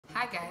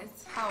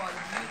Guys, how are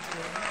you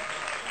doing?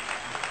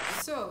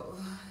 So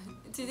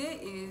today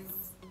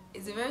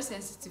is a very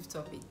sensitive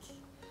topic,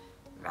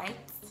 right?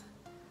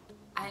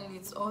 And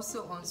it's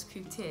also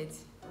unscripted,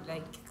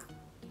 like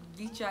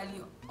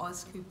literally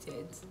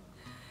unscripted.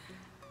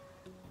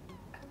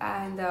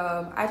 And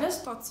I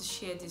just thought to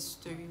share this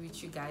story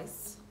with you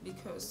guys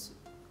because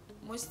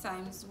most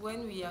times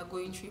when we are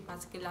going through a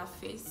particular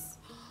phase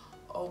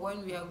or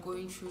when we are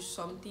going through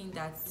something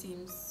that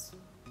seems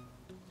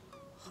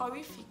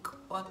horrific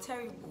or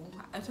terrible,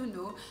 I don't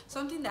know,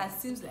 something that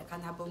seems like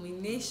an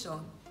abomination,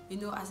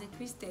 as a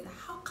Christian,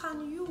 how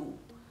can you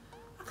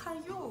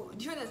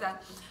do you understand?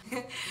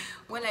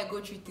 When I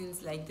go through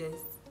things like this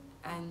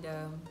and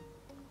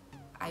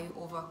I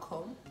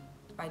overcome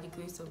by the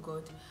grace of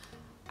God,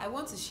 I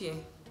want to share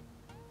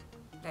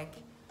like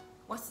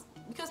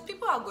because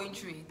people are going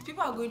through it.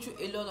 People are going through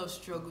a lot of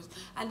struggles,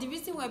 and the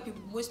reason why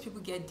most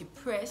people get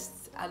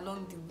depressed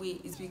along the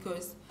way is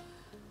because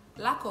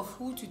lack of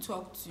who to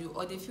talk to,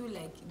 or they feel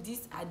like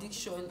this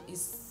addiction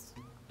is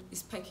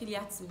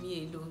peculiar to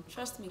me alone.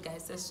 Trust me,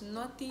 guys, there's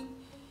nothing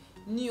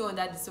new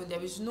under the sun.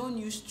 There is no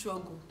new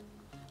struggle,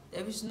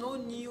 there is no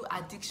new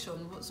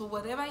addiction. So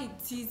whatever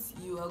it is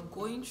you are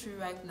going through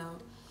right now,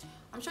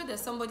 I'm sure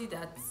there's somebody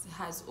that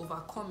has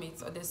overcome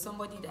it, or there's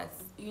somebody that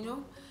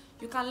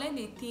you can learn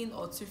a thing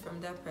or two from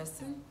that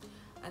person,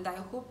 and I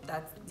hope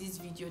that this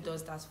video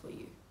does that for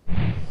you.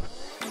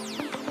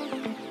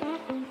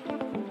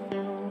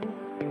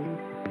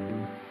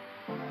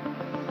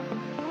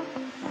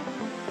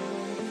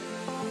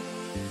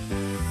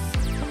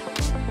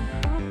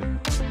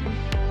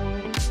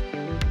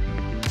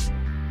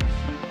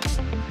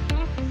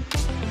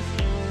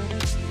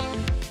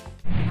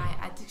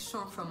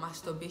 From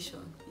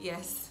masturbation.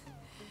 Yes,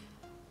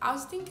 I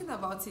was thinking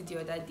about it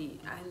the other day,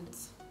 and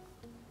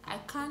I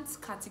can't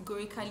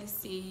categorically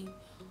say,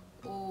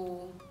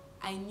 oh,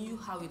 I knew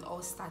how it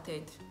all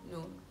started.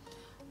 No,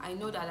 I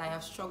know that I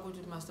have struggled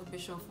with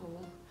masturbation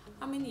for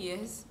how many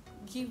years,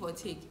 give or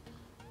take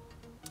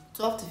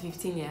 12 to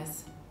 15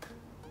 years.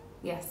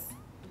 Yes,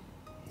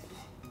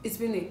 it's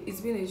been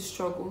a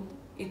struggle.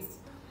 It's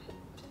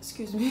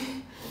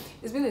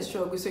been a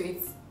struggle. So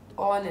it's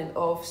on and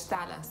off,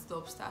 start and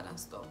stop.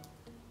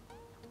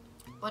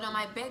 But on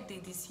my birthday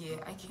this year,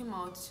 I came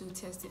out to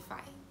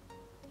testify,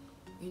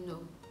 in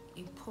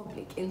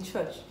public, in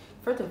church,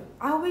 in front of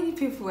how many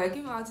people. I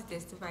came out to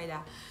testify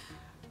that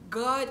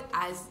God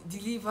has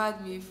delivered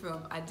me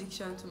from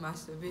addiction to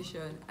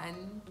masturbation,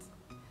 and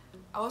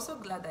I was so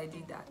glad I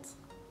did that.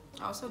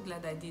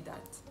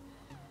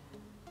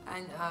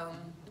 And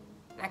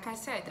like I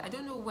said, I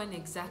don't know when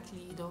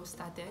exactly it all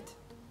started,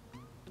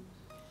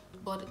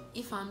 but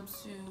if I'm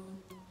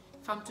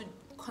to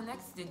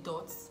connect the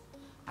dots,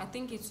 I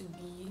think it would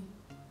be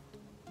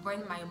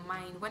when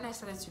I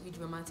started to read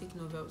romantic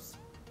novels.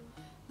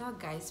 Now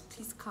guys,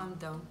 please calm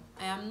down.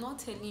 I am not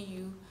telling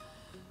you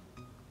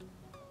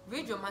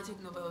read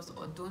romantic novels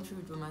or don't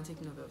read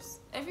romantic novels.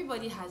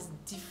 Everybody has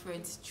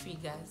different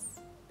triggers,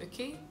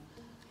 okay?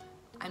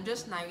 I'm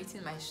just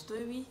narrating my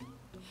story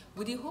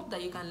with the hope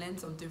that you can learn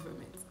something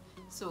from it.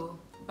 So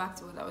back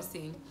to what I was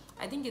saying.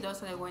 I think it all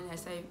started when I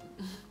started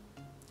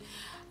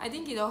I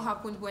think it all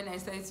happened when I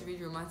started to read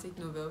romantic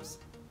novels.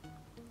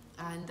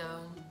 And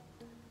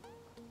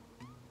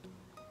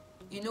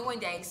when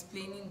they're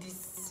explaining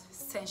this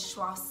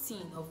sensual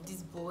scene of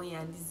this boy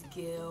and this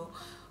girl,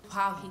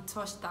 how he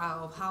touched her,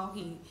 of how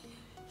he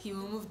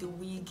removed the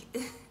wig.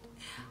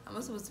 I'm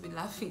not supposed to be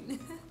laughing.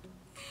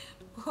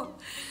 But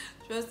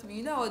trust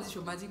me, how all these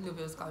romantic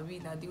novels can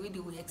read, and the way they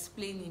will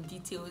explain in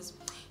details.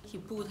 He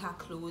pulled her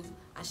clothes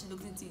and she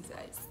looked into his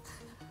eyes.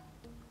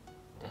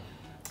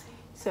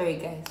 Sorry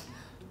guys.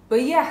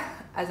 But yeah,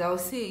 as I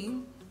was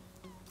saying,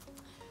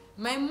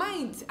 my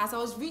mind, as I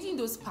was reading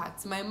those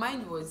parts, my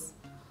mind was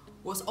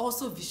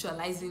also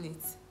visualizing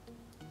it.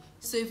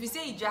 So if you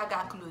say he dragged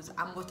her clothes,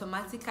 I'm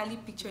automatically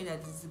picturing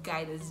that this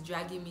guy that's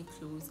dragging me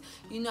clothes,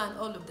 and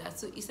all of that.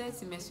 So it started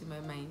to mess with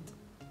my mind.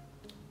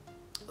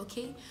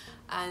 Okay,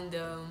 and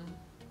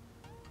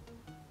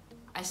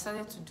I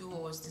started to do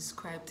what was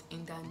described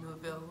in that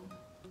novel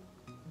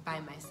by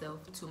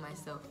myself, to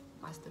myself,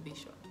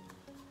 masturbation.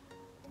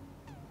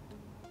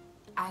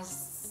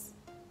 As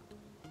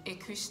a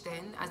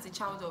Christian, as a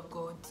child of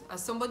God,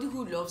 as somebody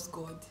who loves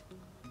God,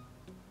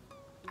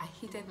 I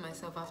hated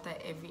myself after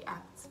every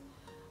act.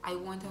 I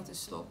wanted to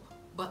stop,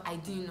 but I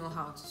didn't know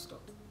how to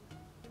stop.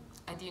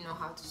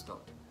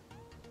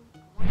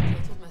 One day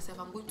I told myself,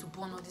 I'm going to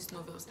burn all these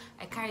novels.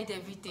 I carried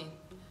everything,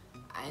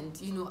 and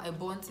I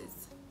burnt it.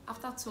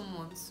 After 2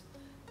 months,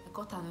 I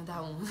got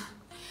another one.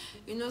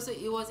 So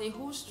it was a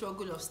whole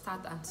struggle of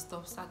start and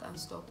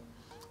stop.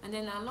 And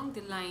then along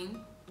the line,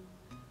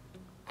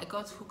 I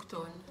got hooked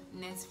on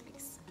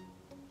Netflix.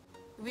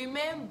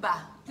 Remember,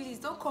 please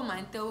don't come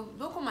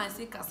and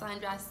say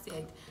Cassandra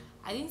said.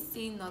 I didn't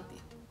say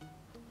nothing.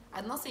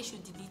 I did not say you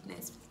should delete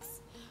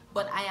Netflix.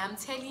 But I am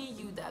telling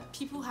you that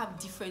people have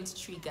different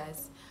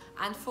triggers,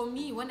 And for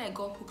me, when I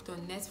got hooked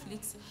on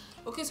Netflix,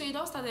 okay, so it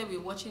all started with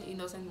watching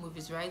innocent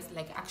movies, right?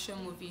 Like action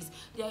movies.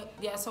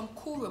 There are some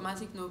cool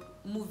romantic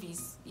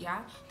movies,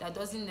 yeah, that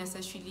doesn't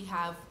necessarily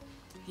have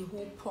the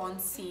whole porn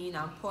scene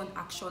and porn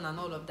action and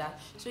all of that.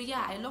 So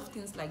yeah, I love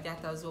things like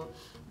that as well.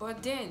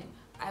 But then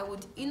I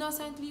would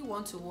innocently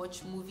want to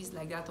watch movies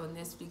like that on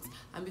Netflix,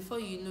 and before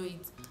you know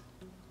it,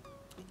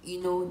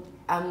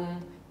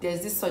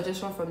 there's this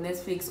suggestion from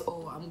Netflix.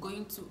 Oh, I'm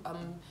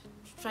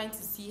trying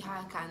to see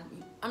how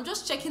I'm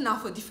just checking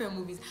out for different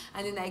movies,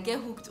 and then I get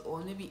hooked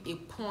on maybe a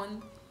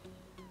porn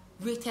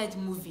rated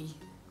movie,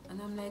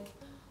 and I'm like,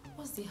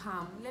 what's the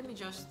harm? Let me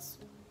just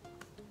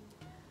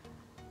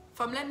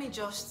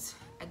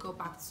I go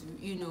back to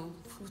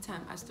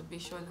full-time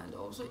masturbation, and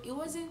also it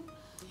wasn't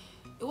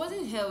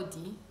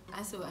healthy.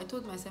 And so I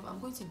told myself, I'm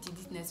going to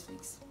delete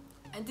Netflix.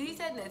 I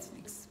deleted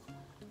Netflix.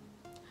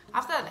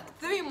 After like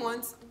 3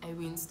 months, I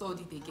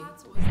reinstalled it again.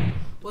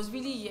 Was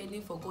really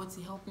yearning for God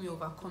to help me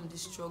overcome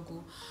this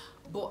struggle,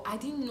 but I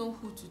didn't know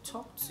who to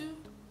talk to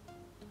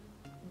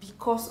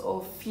because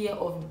of fear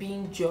of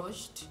being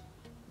judged,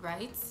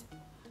 right?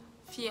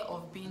 Fear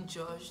of being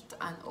judged,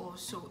 and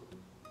also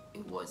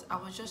it was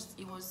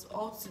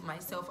all to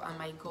myself and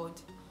my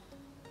God.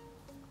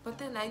 But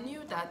then I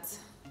knew that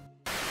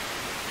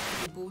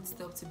the bold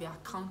step to be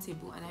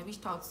accountable, and I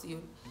reached out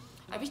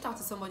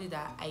to somebody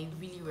that I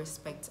really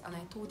respect, and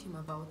I told him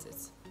about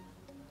it.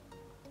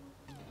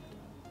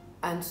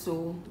 And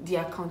so the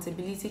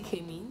accountability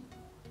came in.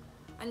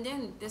 And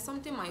then there's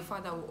something my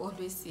father will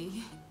always say: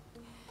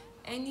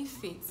 any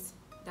faith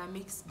that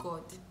makes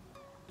God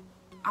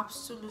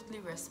absolutely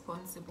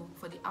responsible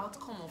for the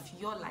outcome of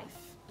your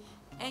life,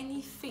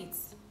 any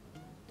faith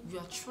you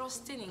are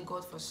trusting in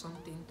God for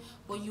something,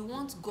 but you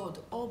want God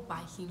all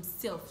by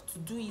himself to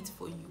do it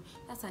for you,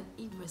 that's an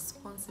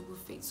irresponsible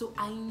faith. So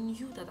I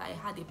knew that I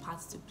had a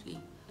part to play,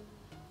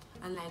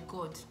 and like,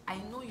 God, I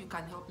know you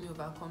can help me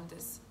overcome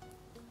this.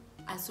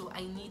 And so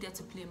I needed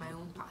to play my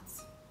own part.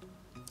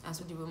 And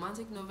so the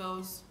romantic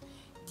novels,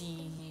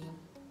 the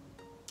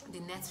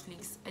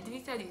Netflix, I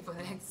deleted it for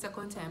like the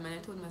second time, and I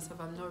told myself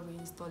I'm not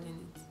reinstalling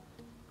it.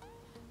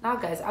 Now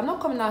guys, I'm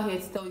not coming out here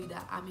to tell you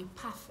that I'm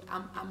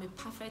a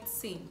perfect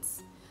saint.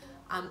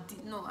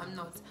 No, I'm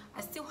not.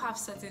 I still have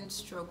certain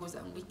struggles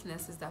and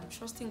weaknesses that I'm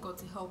trusting God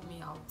to help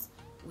me out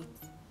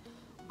with.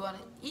 But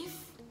if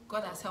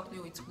God has helped me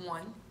with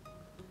one,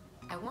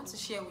 I want to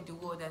share with the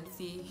world and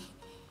say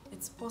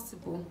it's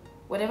possible.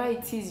 Whatever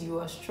it is you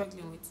are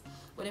struggling with,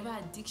 whatever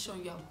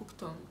addiction you are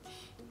hooked on.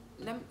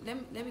 Let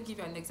me give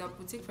you an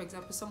example. Take for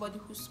example somebody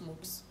who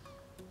smokes.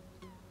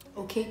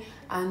 Okay,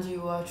 and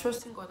you are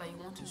trusting God that you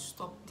want to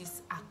stop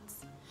this act,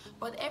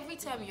 but every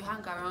time you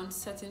hang around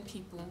certain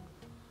people,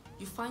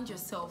 you find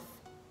yourself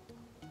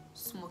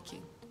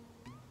smoking.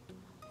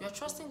 You're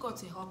trusting God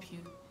to help you.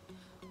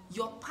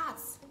 Your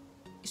part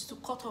is to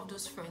cut off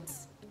those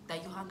friends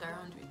that you hang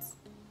around with,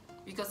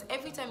 because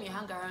every time you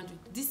hang around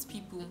with these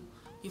people,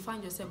 you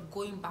find yourself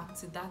going back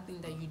to that thing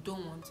that you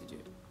don't want to do.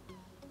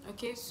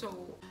 Okay,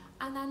 so,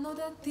 and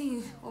another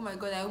thing, oh my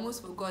God, I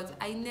almost forgot,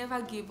 I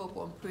never gave up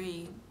on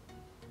praying.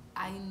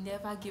 I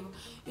never give up.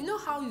 You know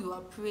how you are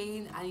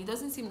praying and it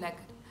doesn't seem like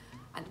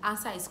an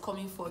answer is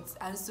coming forth,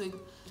 and so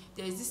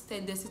there is this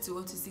tendency to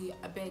want to say,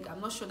 I beg, I'm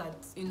not sure that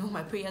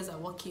my prayers are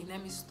working,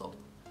 let me stop.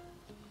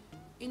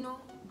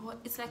 But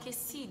it's like a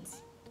seed.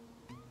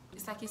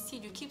 It's like a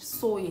seed. You keep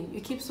sowing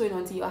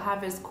until your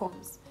harvest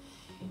comes.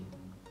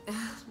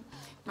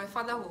 My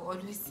father will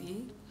always say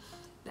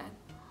that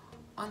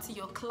until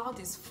your cloud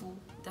is full,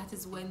 that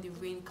is when the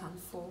rain can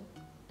fall.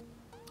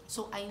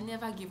 So I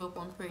never give up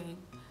on praying.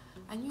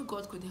 I knew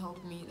God could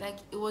help me. Like,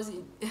 it was,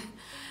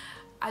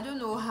 I don't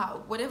know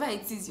how, whatever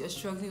it is you're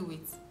struggling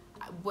with,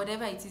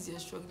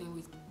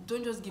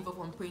 don't just give up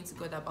on praying to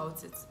God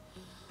about it.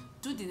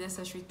 Do the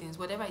necessary things,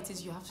 whatever it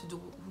is you have to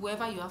do,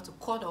 whoever you have to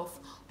cut off,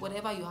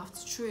 whatever you have to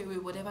throw away,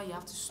 whatever you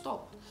have to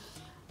stop.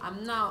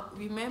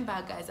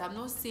 Remember guys, I'm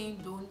not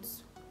saying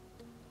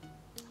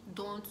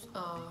don't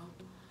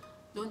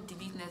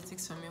delete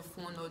Netflix from your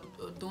phone,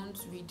 or don't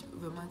read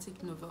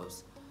romantic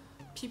novels.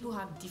 People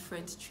have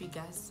different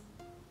triggers,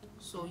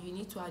 so you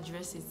need to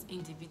address it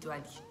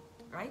individually,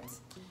 right?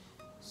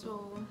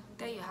 So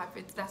there you have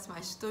it. That's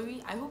my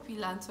story. I hope you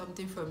learned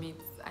something from it.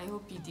 I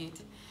hope you did.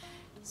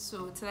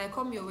 So till I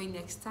come your way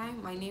next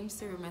time, my name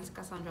is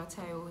Cassandra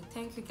Tayo.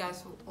 Thank you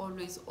guys for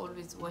always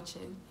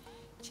watching.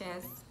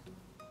 Cheers.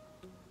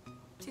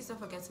 Please don't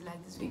forget to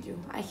like this video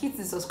and hit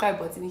the subscribe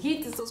button.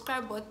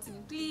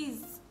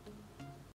 Please.